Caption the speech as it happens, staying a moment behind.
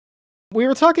We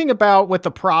were talking about with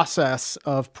the process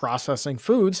of processing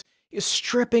foods, is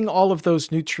stripping all of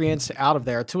those nutrients out of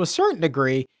there. To a certain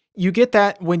degree, you get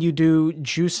that when you do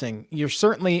juicing. You're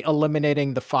certainly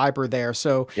eliminating the fiber there.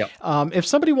 So, Yep. if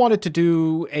somebody wanted to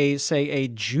do a, say, a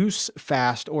juice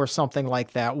fast or something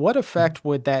like that, what Mhm. effect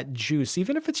would that juice,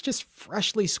 even if it's just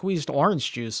freshly squeezed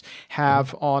orange juice, Mhm.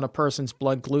 have on a person's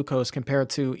blood glucose compared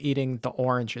to eating the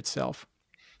orange itself?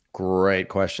 Great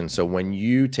question. So when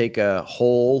you take a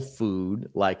whole food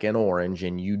like an orange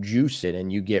and you juice it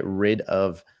and you get rid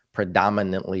of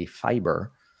predominantly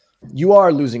fiber, you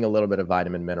are losing a little bit of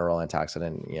vitamin, mineral,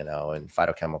 antioxidant, and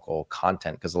phytochemical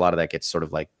content because a lot of that gets sort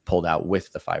of like pulled out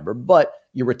with the fiber, but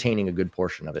you're retaining a good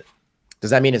portion of it.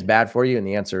 Does that mean it's bad for you? And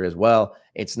the answer is, well,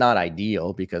 it's not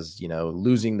ideal because,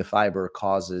 losing the fiber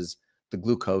causes the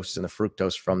glucose and the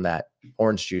fructose from that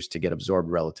orange juice to get absorbed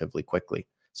relatively quickly.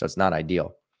 So it's not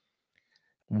ideal.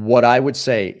 What I would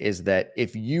say is that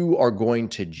if you are going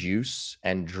to juice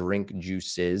and drink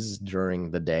juices during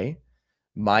the day,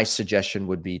 my suggestion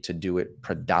would be to do it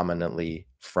predominantly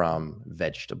from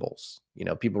vegetables.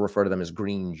 People refer to them as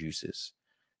green juices.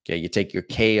 Okay, you take your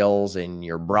kales and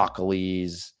your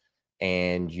broccolis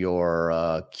and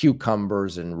your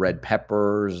cucumbers and red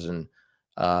peppers and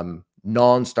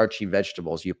non-starchy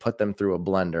vegetables. You put them through a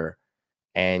blender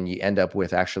and you end up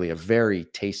with actually a very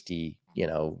tasty,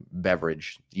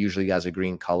 beverage. Usually has a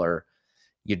green color.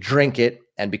 You drink it,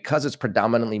 and because it's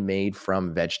predominantly made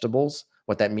from vegetables,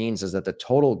 what that means is that the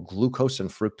total glucose and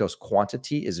fructose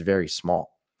quantity is very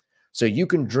small. So you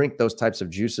can drink those types of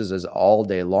juices as all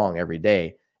day long, every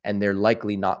day, and they're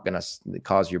likely not going to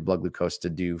cause your blood glucose to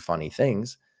do funny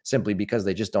things simply because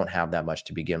they just don't have that much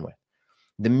to begin with.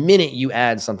 The minute you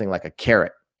add something like a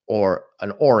carrot or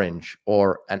an orange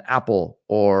or an apple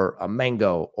or a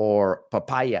mango or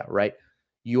papaya, right?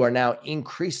 You are now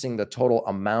increasing the total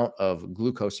amount of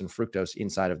glucose and fructose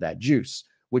inside of that juice,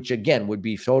 which again would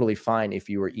be totally fine if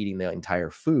you were eating the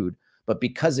entire food. But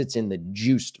because it's in the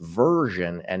juiced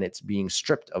version and it's being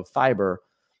stripped of fiber,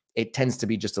 it tends to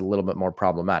be just a little bit more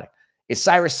problematic. Is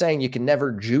Cyrus saying you can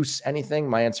never juice anything?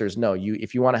 My answer is no.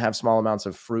 If you want to have small amounts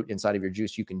of fruit inside of your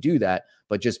juice, you can do that,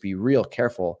 but just be real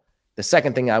careful. The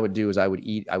second thing I would do is I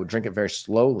would drink it very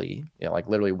slowly. Like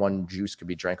literally one juice could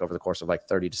be drank over the course of like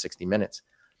 30 to 60 minutes.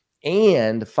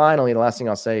 And finally, the last thing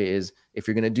I'll say is if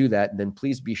you're going to do that, then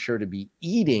please be sure to be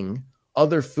eating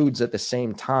other foods at the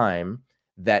same time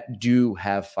that do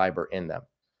have fiber in them.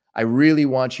 I really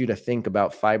want you to think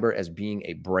about fiber as being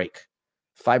a brake.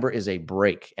 Fiber is a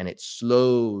brake and it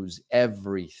slows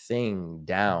everything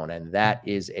down. And that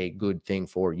is a good thing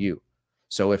for you.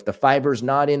 So if the fiber's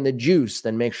not in the juice,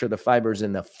 then make sure the fiber's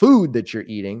in the food that you're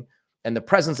eating. And the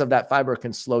presence of that fiber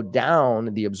can slow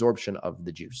down the absorption of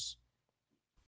the juice.